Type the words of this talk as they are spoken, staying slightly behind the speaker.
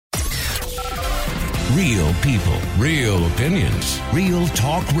Real people, real opinions, real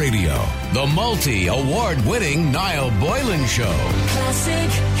talk radio. The multi-award-winning Niall Boylan Show.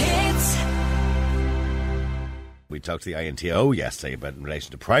 Classic hits. We talked to the INTO yesterday about in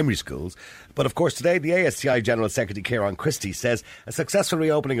relation to primary schools. But of course today the ASTI General Secretary Kieran Christie says a successful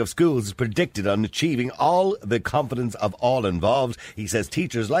reopening of schools is predicted on achieving all the confidence of all involved. He says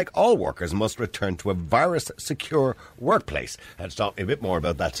teachers, like all workers, must return to a virus-secure workplace. And to talk a bit more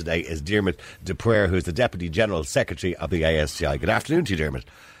about that today is Dermot Duprere, who's the Deputy General Secretary of the ASTI. Good afternoon to you, Dermot.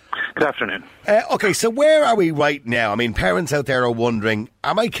 Good afternoon. OK, so where are we right now? I mean, parents out there are wondering,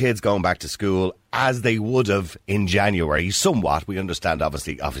 are my kids going back to school as they would have in January? Somewhat. We understand,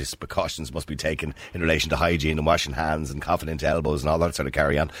 obviously, obvious precautions must be taken in relation to hygiene and washing hands and coughing into elbows and all that sort of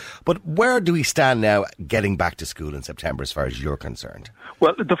carry on. But where do we stand now getting back to school in September as far as you're concerned?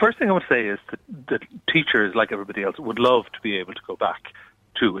 Well, the first thing I would say is that teachers, like everybody else, would love to be able to go back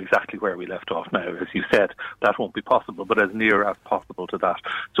to exactly where we left off now. As you said, that won't be possible, but as near as possible to that.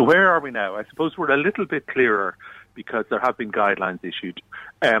 So where are we now? I suppose we're a little bit clearer because there have been guidelines issued.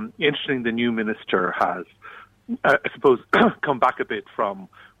 Interesting, the new minister has, I suppose, come back a bit from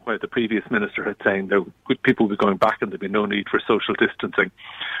where the previous minister had saying that people would be going back and there'd be no need for social distancing,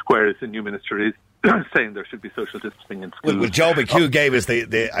 whereas the new minister is saying there should be social distancing in schools. Well, Joe McHugh gave us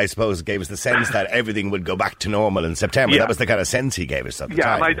I suppose gave us the sense that everything would go back to normal in September. Yeah. That was the kind of sense he gave us at the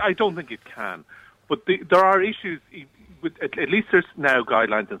time. And I don't think it can. But there are issues. At least there's now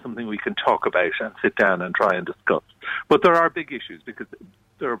guidelines and something we can talk about and sit down and try and discuss. But there are big issues because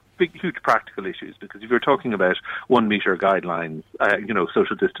there are huge practical issues. Because if you're talking about 1 metre guidelines,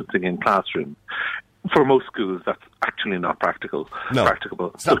 social distancing in classrooms, for most schools, that's actually not practicable. It's not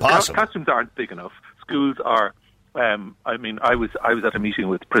possible. Classrooms aren't big enough. Schools are. I was at a meeting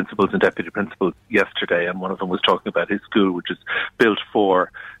with principals and deputy principals yesterday, and one of them was talking about his school, which is built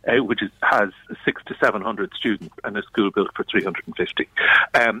for, has 600 to 700 students, and a school built for 350,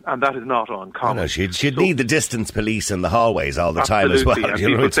 and that is not uncommon. No, she'd need the distance police in the hallways all the time as well. And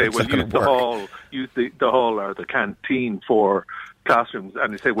people say, well, use the hall or the canteen for classrooms,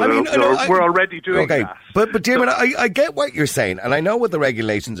 and they say, well, we're already doing that. But Dermot, I get what you're saying, and I know what the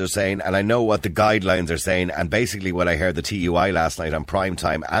regulations are saying, and I know what the guidelines are saying, and basically what I heard the TUI last night on prime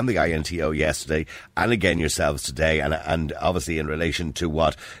time and the INTO yesterday, and again yourselves today, and obviously in relation to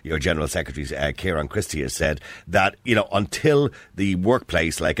what your General Secretary Kieran Christie has said, that until the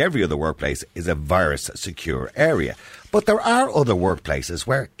workplace, like every other workplace, is a virus-secure area. But there are other workplaces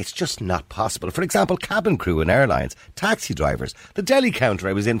where it's just not possible. For example, cabin crew in airlines, taxi drivers, the deli counter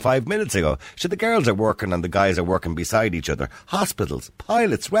I was in 5 minutes ago. So the girls are working and the guys are working beside each other. Hospitals,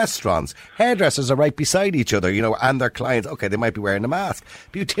 pilots, restaurants, hairdressers are right beside each other, and their clients. Okay, they might be wearing a mask.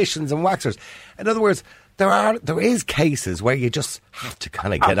 Beauticians and waxers. In other words, there is cases where you just have to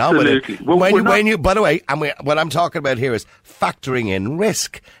kind of get on with it. Well, By the way, what I'm talking about here is factoring in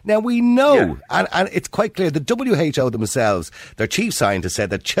risk. Now we know, and it's quite clear, the WHO themselves, their chief scientist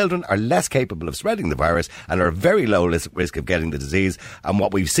said that children are less capable of spreading the virus and are at very low risk of getting the disease. And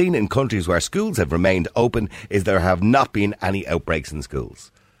what we've seen in countries where schools have remained open is there have not been any outbreaks in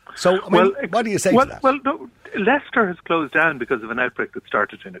schools. So, what do you say to that? Well, no, Leicester has closed down because of an outbreak that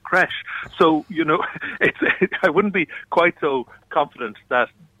started in a creche. So, I wouldn't be quite so confident that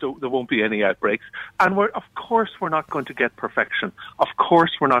there won't be any outbreaks. And of course we're not going to get perfection. Of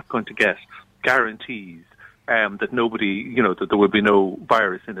course we're not going to get guarantees that nobody, that there will be no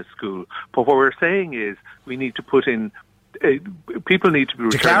virus in a school. But what we're saying is we need to put in people need to be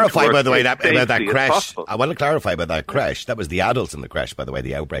to clarify, by the way, about that creche. I want to clarify about that creche. That was the adults in the creche, by the way.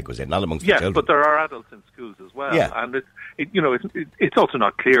 The outbreak was in, not amongst the children. Yes, but there are adults in schools as well, and it's also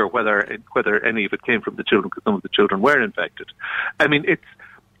not clear whether any of it came from the children, because some of the children were infected. I mean,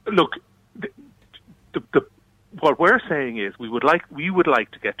 what we're saying is we would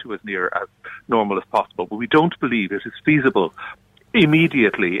like to get to as near as normal as possible, but we don't believe it is feasible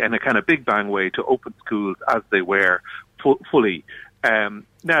immediately in a kind of big bang way to open schools as they were fully.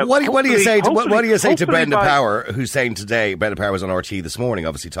 Now, what do you say to Brenda Power, who's saying today? Brenda Power was on RT this morning,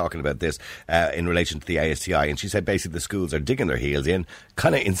 obviously talking about this in relation to the ASTI, and she said basically the schools are digging their heels in,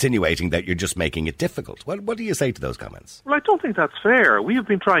 kind of insinuating that you're just making it difficult. What do you say to those comments? Well, I don't think that's fair. We've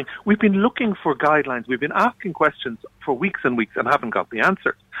been looking for guidelines. We've been asking questions for weeks and weeks and haven't got the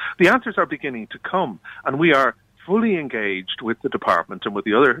answers. The answers are beginning to come, and we are fully engaged with the department and with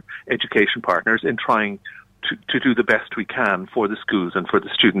the other education partners in trying to do the best we can for the schools and for the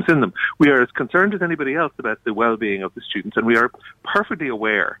students in them. We are as concerned as anybody else about the well-being of the students, and we are perfectly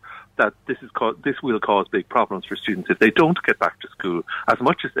aware that this will cause big problems for students if they don't get back to school as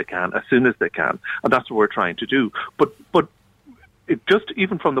much as they can, as soon as they can, and that's what we're trying to do. But it just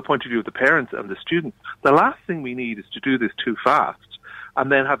even from the point of view of the parents and the students, the last thing we need is to do this too fast and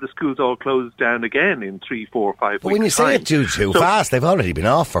then have the schools all closed down again in 3, 4, 5 weeks. But when you say it too fast, they've already been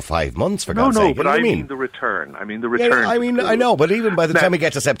off for 5 months, for God's sake. No, but I mean the return. I mean the return. Yeah, I know, but even by the time we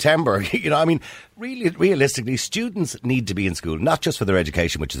get to September, really, realistically, students need to be in school, not just for their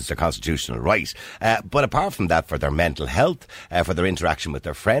education, which is their constitutional right, but apart from that, for their mental health, for their interaction with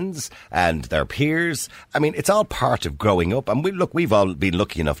their friends and their peers. I mean, it's all part of growing up, and we've all been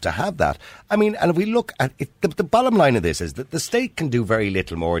lucky enough to have that. I mean, and if we look at it, the bottom line of this is that the state can do very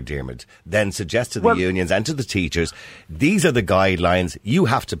little more, Diarmuid, than suggest to the unions and to the teachers, these are the guidelines, you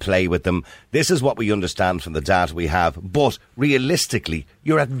have to play with them, this is what we understand from the data we have, but realistically,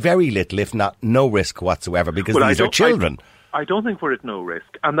 you're at very little, if not no risk whatsoever, because these are children. I don't think we're at no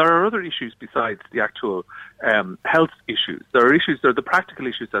risk. And there are other issues besides the actual health issues. There are the practical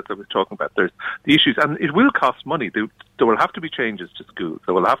issues that I was talking about. There's the issues, and it will cost money. There will have to be changes to schools.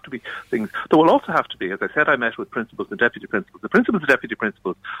 There will have to be things. There will also have to be, as I said, I met with principals and deputy principals. The principals and deputy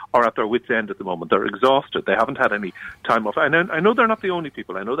principals are at their wits' end at the moment. They're exhausted. They haven't had any time off. And I know they're not the only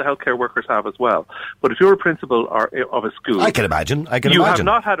people. I know the healthcare workers have as well. But if you're a principal of a school... I can imagine. You have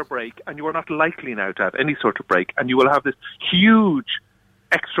not had a break, and you are not likely now to have any sort of break, and you will have this huge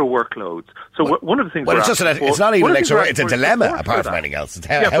extra workloads. So one of the things... Well, it's not even extra, it's a dilemma, apart from anything else.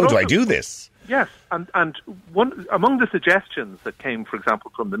 How do I do this? Yes, and one among the suggestions that came, for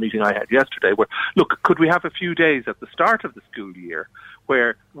example, from the meeting I had yesterday, were, look, could we have a few days at the start of the school year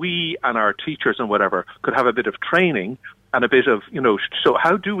where we and our teachers and whatever could have a bit of training and a bit of, so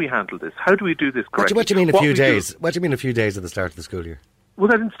how do we handle this? How do we do this correctly? What do you mean a few days? What do you mean a few days at the start of the school year? Well,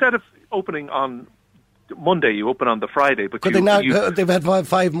 that instead of opening on Monday, you open on the Friday. But could they've had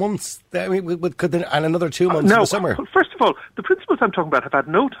 5 months. I mean, could they, and another 2 months in the summer? Well, first of all, the principals I'm talking about have had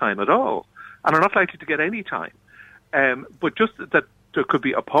no time at all, and are not likely to get any time. But just that there could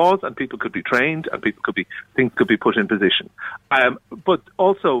be a pause, and people could be trained, and things could be put in position. But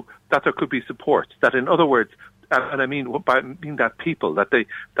also that there could be support. That, in other words, and I mean that people that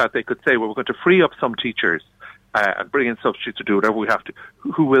they could say, well, we're going to free up some teachers. And bring in substitutes to do whatever we have to,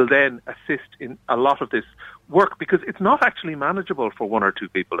 who will then assist in a lot of this work, because it's not actually manageable for 1 or 2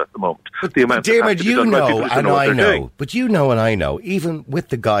 people at the moment. But the amount Diarmuid, you know, and I know, but you know and I know, even with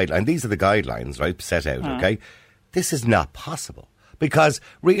the guideline, these are the guidelines, right, set out, okay? This is not possible. Because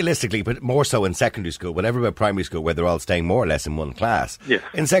realistically, but more so in secondary school, whatever about primary school, where they're all staying more or less in one class. Yes.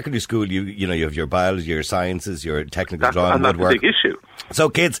 In secondary school, you have your biology, your sciences, your technical drawing, and woodwork. That's a big issue. So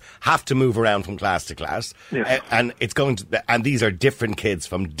kids have to move around from class to class, yes. And these are different kids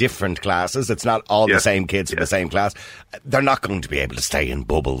from different classes. It's not all the same kids from the same class. They're not going to be able to stay in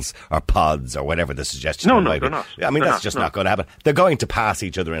bubbles or pods or whatever the suggestion might be. They're not. I mean, that's just not going to happen. They're going to pass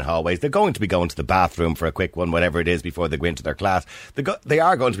each other in hallways. They're going to be going to the bathroom for a quick one, whatever it is, before they go into their class. They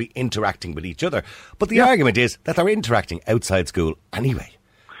are going to be interacting with each other. But the argument is that they're interacting outside school anyway.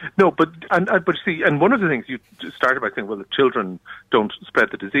 No, but see, and one of the things you started by saying, well, the children don't spread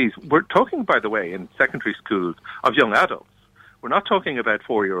the disease. We're talking, by the way, in secondary schools of young adults. We're not talking about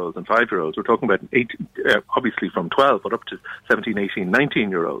 4-year-olds and 5-year-olds. We're talking about obviously from 12, but up to 17, 18,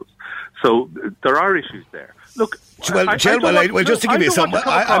 19-year-olds. So there are issues there. Look, just to give you some,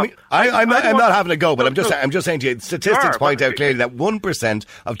 I'm not having a go, but I'm just saying to you, statistics point out clearly that 1%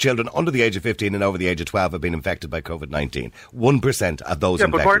 of children under the age of 15 and over the age of 12 have been infected by COVID-19. 1% of those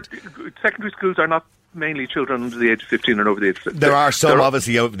infected. But secondary schools are not mainly children under the age of 15 and over the age of 15. There are some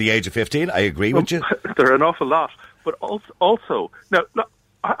obviously over the age of 15. I agree with you. There are an awful lot. But also, now,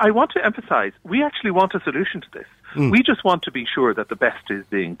 I want to emphasise, we actually want a solution to this. We just want to be sure that the best is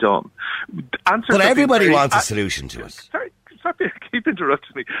being done. But everybody wants a solution to it. Sorry, keep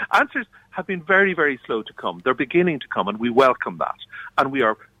interrupting me. Answers have been very, very slow to come. They're beginning to come, and we welcome that. And we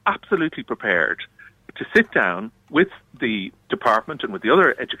are absolutely prepared to sit down with the department and with the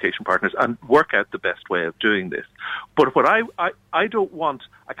other education partners and work out the best way of doing this. But what I don't want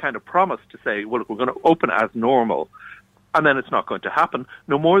a kind of promise to say, well, we're going to open as normal, and then it's not going to happen.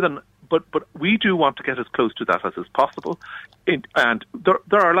 No more than, but we do want to get as close to that as possible. And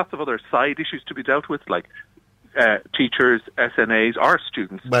there are lots of other side issues to be dealt with, like teachers, SNAs, our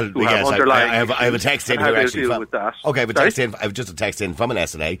students who have underlying I have a text in here actually deal with that. Okay, I have just a text in from an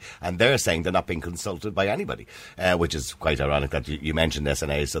SNA, and they're saying they're not being consulted by anybody, which is quite ironic that you mentioned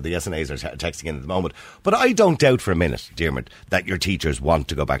SNAs. So the SNAs are texting in at the moment. But I don't doubt for a minute, Diarmuid, that your teachers want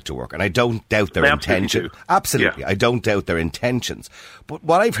to go back to work, and I don't doubt their intention. Absolutely, I don't doubt their intentions. But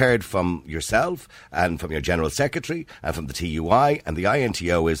what I've heard from yourself and from your General Secretary and from the TUI and the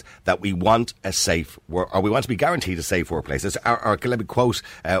INTO is that we want a safe work, or we want to be guaranteed a safe workplace. Or let me quote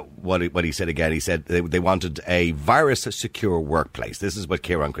what he said again. He said they wanted a virus-secure workplace. This is what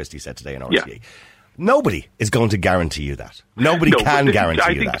Kieran Christie said today in RTE. Yeah. Nobody is going to guarantee you that. Nobody can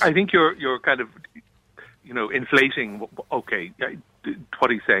guarantee you that. I think you're kind of, inflating. Okay, what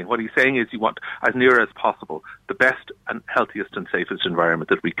he's saying. What he's saying is you want, as near as possible, the best and healthiest and safest environment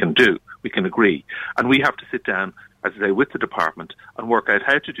that we can do. We can agree, and we have to sit down, as I say, with the department and work out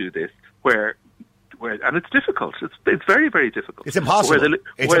how to do this. Where, and it's difficult. It's very, very difficult. It's impossible.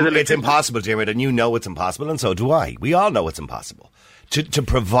 It's impossible, Dermot, and you know it's impossible, and so do I. We all know it's impossible. To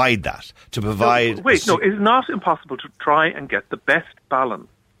provide that, No, it's not impossible to try and get the best balance.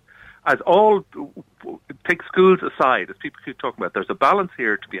 Take schools aside, as people keep talking about, there's a balance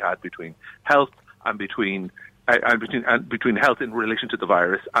here to be had between health and between health in relation to the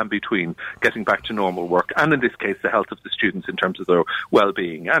virus and between getting back to normal work, and in this case, the health of the students in terms of their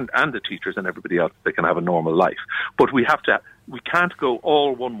well-being and the teachers and everybody else, they can have a normal life. But we can't go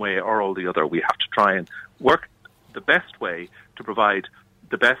all one way or all the other. We have to try and work the best way to provide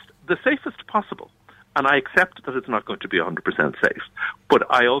the safest possible. And I accept that it's not going to be 100% safe. But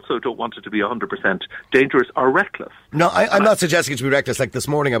I also don't want it to be 100% dangerous or reckless. No, I'm not suggesting it to be reckless. Like this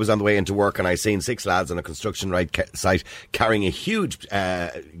morning I was on the way into work and I seen 6 lads on a construction site carrying a huge thing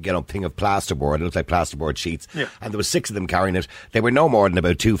of plasterboard. It looked like plasterboard sheets. Yeah. And there were 6 of them carrying it. They were no more than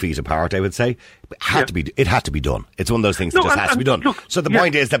about 2 feet apart, I would say. It had to be done. It's one of those things that just has to be done. Look, so the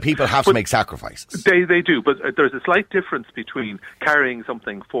point is that people have to make sacrifices. They do, but there's a slight difference between carrying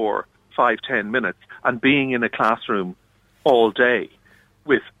something for 5-10 minutes and being in a classroom all day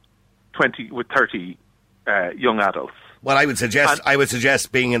with 30 young adults. Well, I would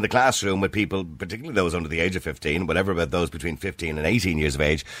suggest being in the classroom with people, particularly those under the age of 15, whatever about those between 15 and 18 years of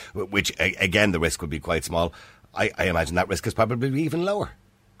age, which again the risk would be quite small. I imagine that risk is probably even lower.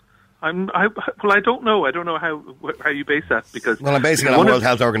 I don't know. I don't know how you base that because. Well, I'm basing it on World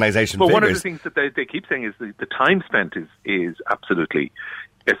Health Organization figures. One of the things that they keep saying is the time spent is absolutely.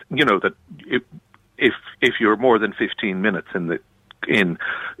 That if you're more than 15 minutes in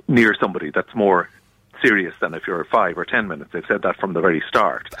near somebody, that's more serious than if you're 5 or 10 minutes. They've said that from the very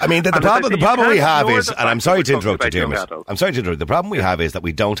start. I mean, the problem we have is, and I'm sorry to interrupt you, Dermot. I'm sorry to interrupt. The problem we have is that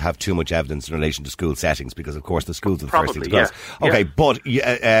we don't have too much evidence in relation to school settings because, of course, the schools are the first thing to close. Yeah. Okay, but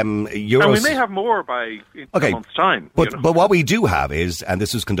and we may have more by a month's time. But what we do have is, and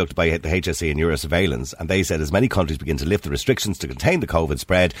this was conducted by the HSE and Eurosurveillance, and they said as many countries begin to lift the restrictions to contain the COVID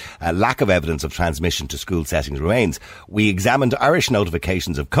spread, lack of evidence of transmission to school settings remains. We examined Irish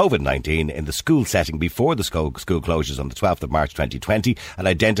notifications of COVID-19 in the school setting before the school closures on the 12th of March 2020 and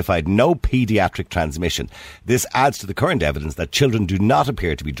identified no paediatric transmission. This adds to the current evidence that children do not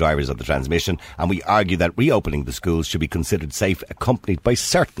appear to be drivers of the transmission, and we argue that reopening the schools should be considered safe, accompanied by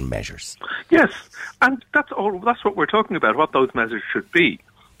certain measures. Yes, and that's what we're talking about, what those measures should be.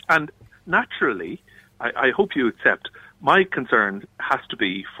 And naturally, I hope you accept, my concern has to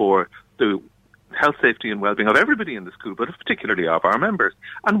be for the health, safety and well-being of everybody in the school, but particularly of our members.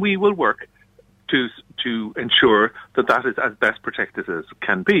 And we will work to ensure that is as best protected as it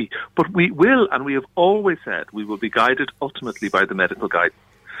can be. But we will, and we have always said, we will be guided ultimately by the medical guidance.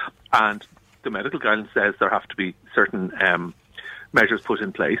 And the medical guidance says there have to be certain measures put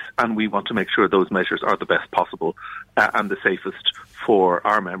in place, and we want to make sure those measures are the best possible and the safest for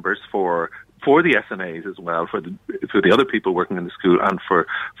our members, for the SNAs as well, for the other people working in the school, and for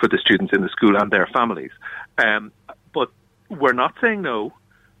the students in the school and their families. But we're not saying no,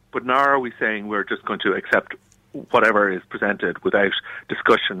 but nor are we saying we're just going to accept whatever is presented without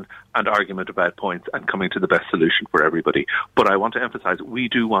discussion and argument about points and coming to the best solution for everybody. But I want to emphasise, we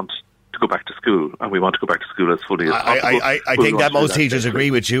do want to go back to school, and we want to go back to school as fully as possible. I think that most teachers agree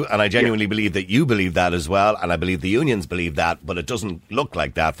with you, and I genuinely believe that you believe that as well, and I believe the unions believe that, but it doesn't look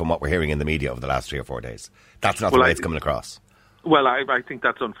like that from what we're hearing in the media over the last 3 or 4 days. That's not the way it's coming across. Well, I think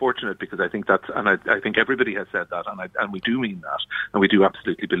that's unfortunate because I think I think everybody has said that, and we do mean that, and we do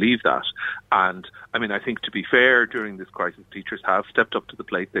absolutely believe that. And I mean, I think to be fair, during this crisis, teachers have stepped up to the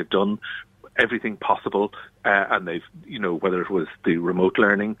plate. They've done everything possible, and they've, whether it was the remote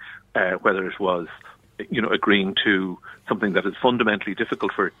learning, whether it was, agreeing to something that is fundamentally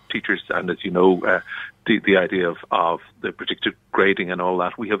difficult for teachers, and as you know, the idea of the predicted grading and all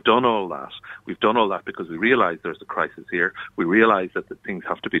that. We have done all that. We've done all that because we realise there's a crisis here. We realise that things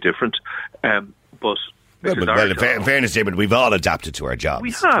have to be different. But in fairness, David, we've all adapted to our jobs.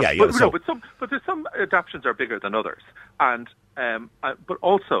 We have, but there's some adaptations are bigger than others, and but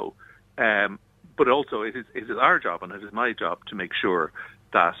also it is our job and it is my job to make sure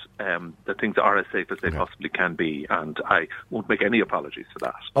that things are as safe as they possibly can be, and I won't make any apologies for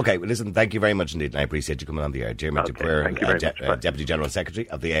that. Okay, well listen, thank you very much indeed, and I appreciate you coming on the air. Jeremy Dupre, Deputy General Secretary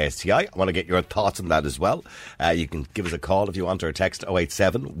of the ASTI. I want to get your thoughts on that as well. You can give us a call if you want, or a text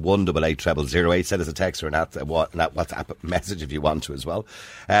 087 188 0008. Send us a text or an WhatsApp message if you want to as well.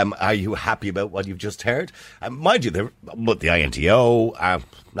 Are you happy about what you've just heard? Mind you, the INTO,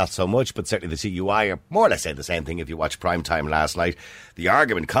 not so much, but certainly the CUI are more or less saying the same thing if you watch Prime Time last night. The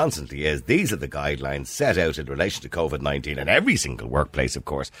argument constantly is these are the guidelines set out in relation to COVID-19, and every single workplace, of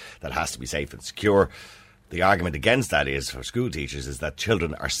course, that has to be safe and secure. The argument against that is, for school teachers, is that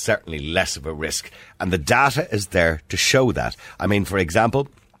children are certainly less of a risk, and the data is there to show that. I mean, for example,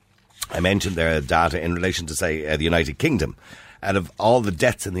 I mentioned there data in relation to, say, the United Kingdom. Out of all the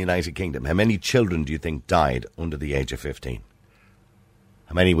deaths in the United Kingdom, how many children do you think died under the age of 15?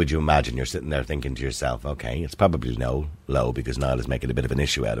 How many would you imagine? You're sitting there thinking to yourself, okay, it's probably low, because Niall is making a bit of an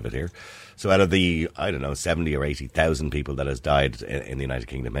issue out of it here. So out of the, 70 or 80,000 people that has died in the United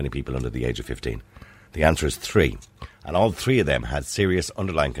Kingdom, many people under the age of 15? The answer is 3. And all 3 of them had serious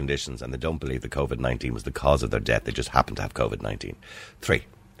underlying conditions, and they don't believe that COVID-19 was the cause of their death. They just happened to have COVID-19. 3.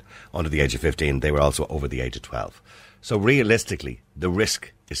 Under the age of 15, they were also over the age of 12. So realistically, the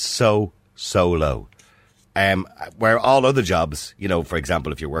risk is so low. Where all other jobs, for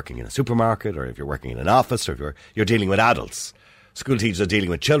example, if you're working in a supermarket or if you're working in an office or if you're dealing with adults. School teachers are dealing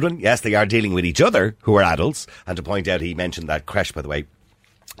with children. Yes, they are dealing with each other who are adults. And to point out, he mentioned that creche, by the way,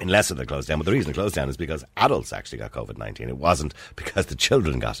 in Leicester they closed down. But the reason it closed down is because adults actually got COVID-19. It wasn't because the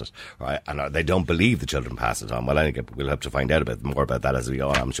children got it. Right? And they don't believe the children pass it on. Well, I think we'll have to find out a bit more about that as we go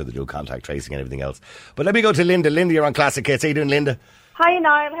on. I'm sure they do contact tracing and everything else. But let me go to Linda. Linda, you're on Classic Hits. How you doing, Linda? Hi,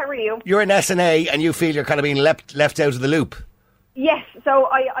 Niall. How are you? You're an SNA and you feel you're kind of being left out of the loop. Yes. So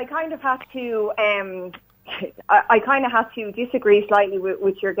I kind of had to I kind of had to disagree slightly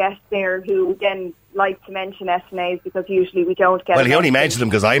with your guest there, who then liked to mention SNAs because usually we don't get. Well, he only mentioned them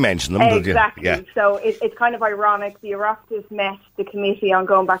because I mentioned them. Exactly. Yeah. So it's kind of ironic. The Oireachtas met the committee on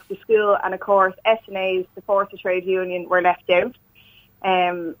going back to school, and of course SNAs, the Forza trade union, were left out.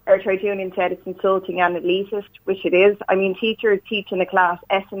 Our trade union said it's insulting and elitist, which it is. I mean, teachers teach in a class,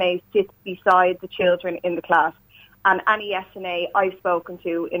 SNAs sit beside the children in the class, and any SNA I've spoken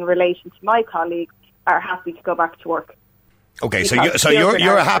to in relation to my colleagues are happy to go back to work. Okay, so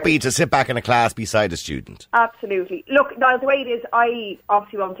you're happy to sit back in a class beside a student? Absolutely. Look, now the way it is, I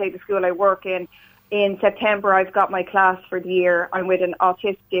obviously won't say the school I work in. In September, I've got my class for the year. I'm with an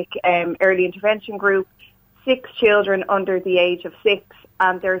autistic early intervention group, 6 children under the age of 6,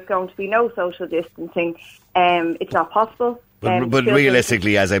 and there's going to be no social distancing. It's not possible. But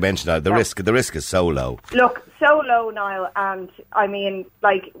realistically, as I mentioned, the risk is so low. Look, so low, Niall, and I mean,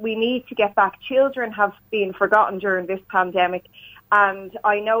 we need to get back. Children have been forgotten during this pandemic, and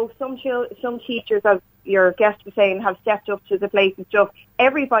I know some teachers, as your guest was saying, have stepped up to the plate and stuff.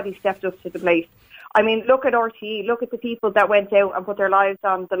 Everybody stepped up to the plate. I mean, look at RTE, look at the people that went out and put their lives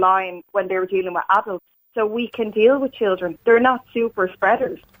on the line when they were dealing with adults. So we can deal with children. They're not super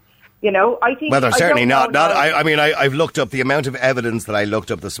spreaders. I think... Well, they're certainly not. I've looked up the amount of evidence that I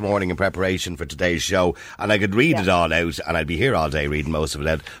looked up this morning in preparation for today's show, and I could read it all out, and I'd be here all day reading most of it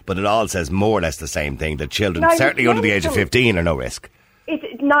out, but it all says more or less the same thing, that children, certainly under the age of 15, are no risk.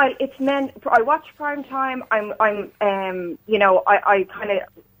 It's meant... I watch Prime Time. I'm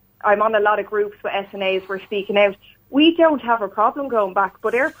on a lot of groups with SNAs. We're speaking out. We don't have a problem going back,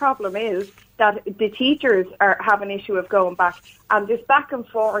 but our problem is that the teachers have an issue of going back, and this back and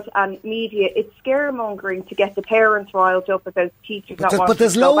forth and media, it's scaremongering to get the parents riled up about teachers not wanting to go back. But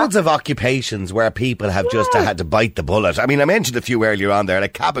there's loads of occupations where people have just had to bite the bullet. I mean, I mentioned a few earlier on there,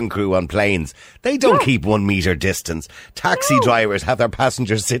 like cabin crew on planes. They don't keep 1 metre distance. Taxi drivers have their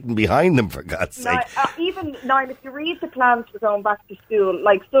passengers sitting behind them, for God's sake. Even now, if you read the plans for going back to school,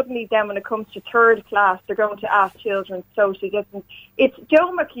 suddenly then when it comes to 3rd class, they're going to ask children social distance. It's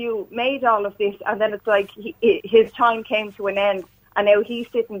Joe McHugh made all of this, and then it's like his time came to an end, and now he's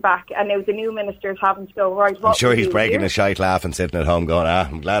sitting back, and now the new minister's having to go, right, I'm sure he's breaking a shite laugh and sitting at home going,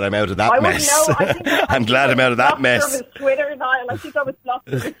 I'm glad I'm out of that mess. I'm glad I'm out of that mess. His Twitter, Niall. I think I was blocked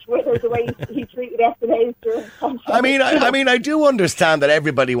from his Twitter the way he treated SNAs during the I mean, I do understand that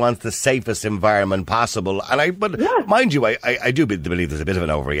everybody wants the safest environment possible, mind you, I do believe there's a bit of an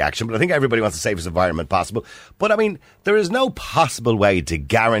overreaction, but I think everybody wants the safest environment possible. But I mean, there is no possible way to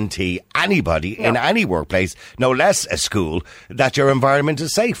guarantee anybody in any workplace, no less a school, that your environment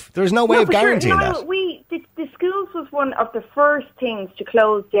is safe. There's no way of guaranteeing that. The schools was one of the first things to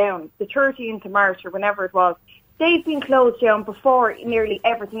close down, the 13th of March or whenever it was. They've been closed down before nearly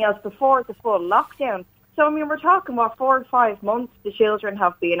everything else, before the full lockdown. So, I mean, we're talking, 4 or 5 months the children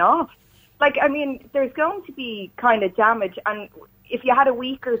have been off. Like, I mean, there's going to be kind of damage. And if you had a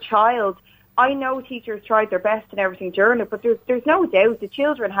weaker child, I know teachers tried their best and everything during it, but there's no doubt the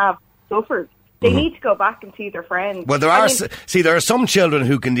children have suffered. They need to go back and see their friends. Well, there are some children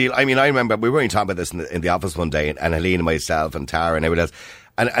who can deal. I mean, I remember we were only talking about this in the office one day, and Helene and myself and Tara and everybody else.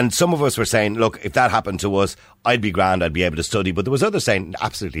 And some of us were saying, look, if that happened to us, I'd be grand, I'd be able to study. But there was others saying,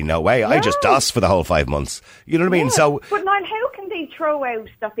 absolutely no way. No. I just DOS for the whole 5 months. You know what I mean? So, but Niall, how can they throw out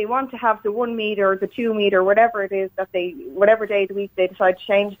that they want to have the 1 metre or the 2 metre, whatever it is whatever day of the week they decide to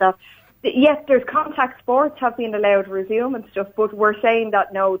change that? Yes, there's contact sports have been allowed to resume and stuff, but we're saying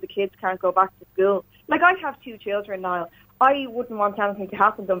that no, the kids can't go back to school. Like, I have 2 children, Niall. I wouldn't want anything to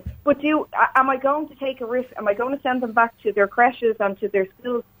happen to them. But am I going to take a risk? Am I going to send them back to their creches and to their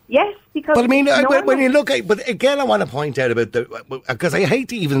schools? Yes, because... But I mean, when you look at... But again, I want to point out about because I hate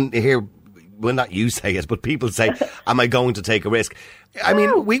to even hear... Well, not you say it, but people say, am I going to take a risk? I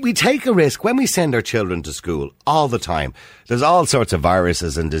mean, we take a risk when we send our children to school all the time. There's all sorts of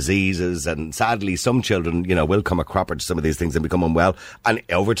viruses and diseases, and sadly, some children, will come a cropper to some of these things and become unwell. And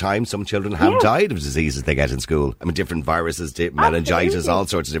over time, some children have died of diseases they get in school. I mean, different viruses, meningitis, all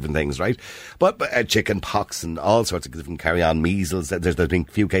sorts of different things, right? But chicken pox and all sorts of different carry-on measles. There's been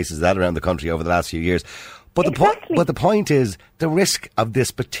a few cases of that around the country over the last few years. But the point is, the risk of this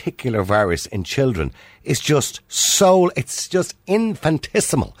particular virus in children is just it's just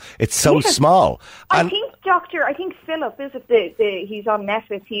infinitesimal. It's so small. And I think Philip, he's on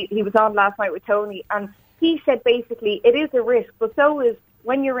Netflix, he was on last night with Tony, and he said basically it is a risk, but so is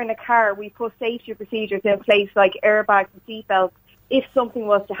when you're in a car, we put safety procedures in place like airbags and seatbelts if something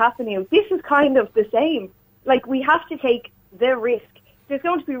was to happen to you. This is kind of the same. Like, we have to take the risk. There's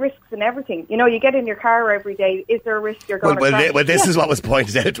going to be risks in everything. You get in your car every day. Is there a risk you're going to crash? Well, this is what was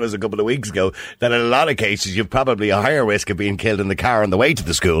pointed out to us a couple of weeks ago, that in a lot of cases you've probably a higher risk of being killed in the car on the way to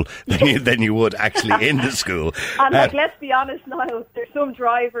the school than you would actually in the school. And let's be honest, Niall, there's some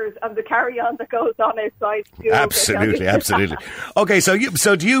drivers and the carry-on that goes on outside school. Absolutely. Okay,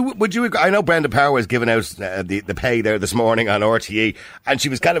 would you? I know Brenda Power has given out the pay there this morning on RTE, and she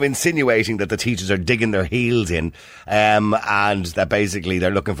was kind of insinuating that the teachers are digging their heels in, and that basically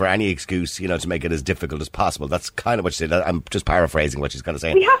they're looking for any excuse, to make it as difficult as possible. That's kind of what she said. I'm just paraphrasing what she's kind of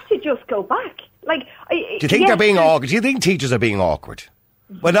saying. We have to just go back. Like, do you think they're being awkward? Do you think teachers are being awkward?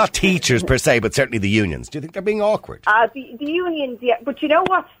 Well, not teachers per se, but certainly the unions. Do you think they're being awkward? The unions, yeah. But you know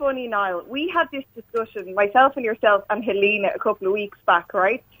what's funny, Niall? We had this discussion, myself and yourself and Helena, a couple of weeks back,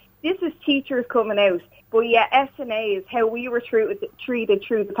 right? This is teachers coming out. But yeah, SNA is how we were treated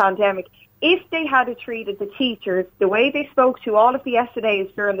through the pandemic. If they had treated the teachers the way they spoke to all of the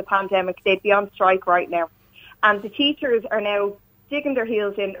SNAs during the pandemic, they'd be on strike right now. And the teachers are now digging their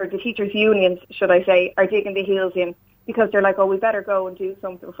heels in, or the teachers' unions, should I say, are digging their heels in because they're like, we better go and do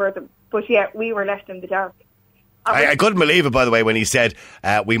something for them. But yeah, we were left in the dark. I couldn't believe it, by the way, when he said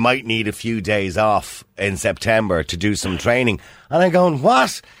we might need a few days off in September to do some training. And I'm going,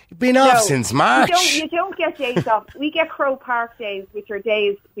 what? You've been off since March. You don't get days off. We get Crow Park days, which are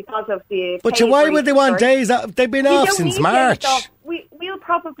days because of the... But why would they want days off? They've been off since March. We'll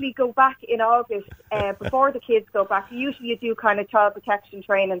probably go back in August before the kids go back. Usually you do kind of child protection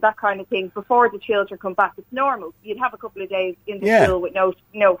training, that kind of thing, before the children come back. It's normal. You'd have a couple of days in the school with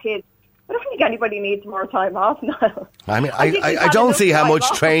no kids. I don't think anybody needs more time off now. I mean, I don't see how much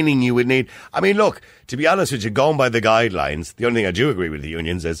training you would need. I mean, look, to be honest with you, going by the guidelines, the only thing I do agree with the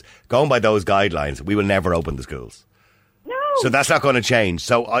unions is, going by those guidelines, we will never open the schools. No. So that's not going to change.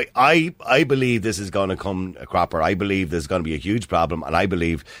 So I believe this is going to come a cropper. I believe there's going to be a huge problem. And I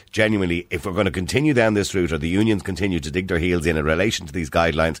believe, genuinely, if we're going to continue down this route, or the unions continue to dig their heels in relation to these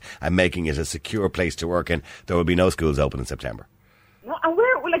guidelines and making it a secure place to work in, there will be no schools open in September. No, and where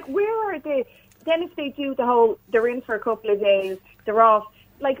are they? Then if they do the whole, they're in for a couple of days, they're off.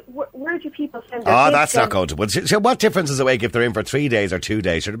 Like, where do people send their kids? That's not going to. So what difference does it make if they're in for 3 days or 2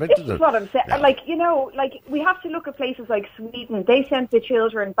 days? This is what I'm saying. No. We have to look at places like Sweden. They sent the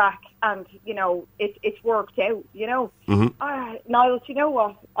children back, and it's worked out. Mm-hmm. Niall, do you know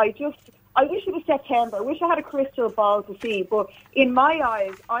what? I wish it was September. I wish I had a crystal ball to see. But in my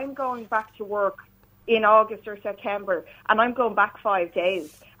eyes, I'm going back to work in August or September, and I'm going back 5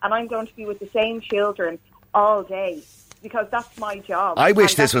 days, and I'm going to be with the same children all day, because that's my job. I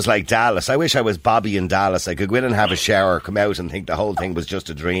wish this was like Dallas. I wish I was Bobby in Dallas. I could go in and have a shower, come out and think the whole thing was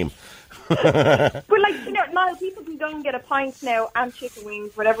just a dream. But Niall, people can go and get a pint now and chicken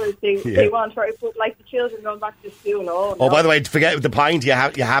wings, whatever they want, right? But like the children going back to school, no. By the way, forget the pint. You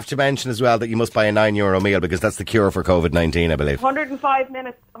have to mention as well that you must buy a €9 meal because that's the cure for COVID-19, I believe. 105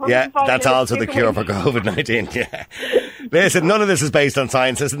 minutes. That's also the cure for COVID-19. Yeah. Listen, none of this is based on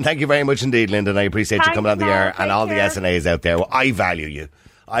science. Listen, thank you very much indeed, Linda. I appreciate you coming on the air and all the SNAs out there. Well, I value you.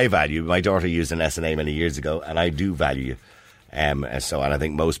 My daughter used an SNA many years ago, and I do value you. And I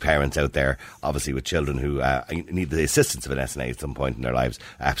think most parents out there, obviously with children who need the assistance of an SNA at some point in their lives,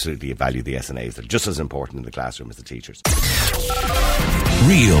 absolutely value the SNAs. They're just as important in the classroom as the teachers.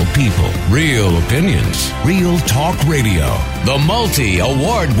 Real people, real opinions, real talk radio. The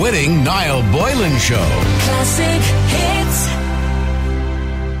multi-award-winning Niall Boylan Show. Classic hits.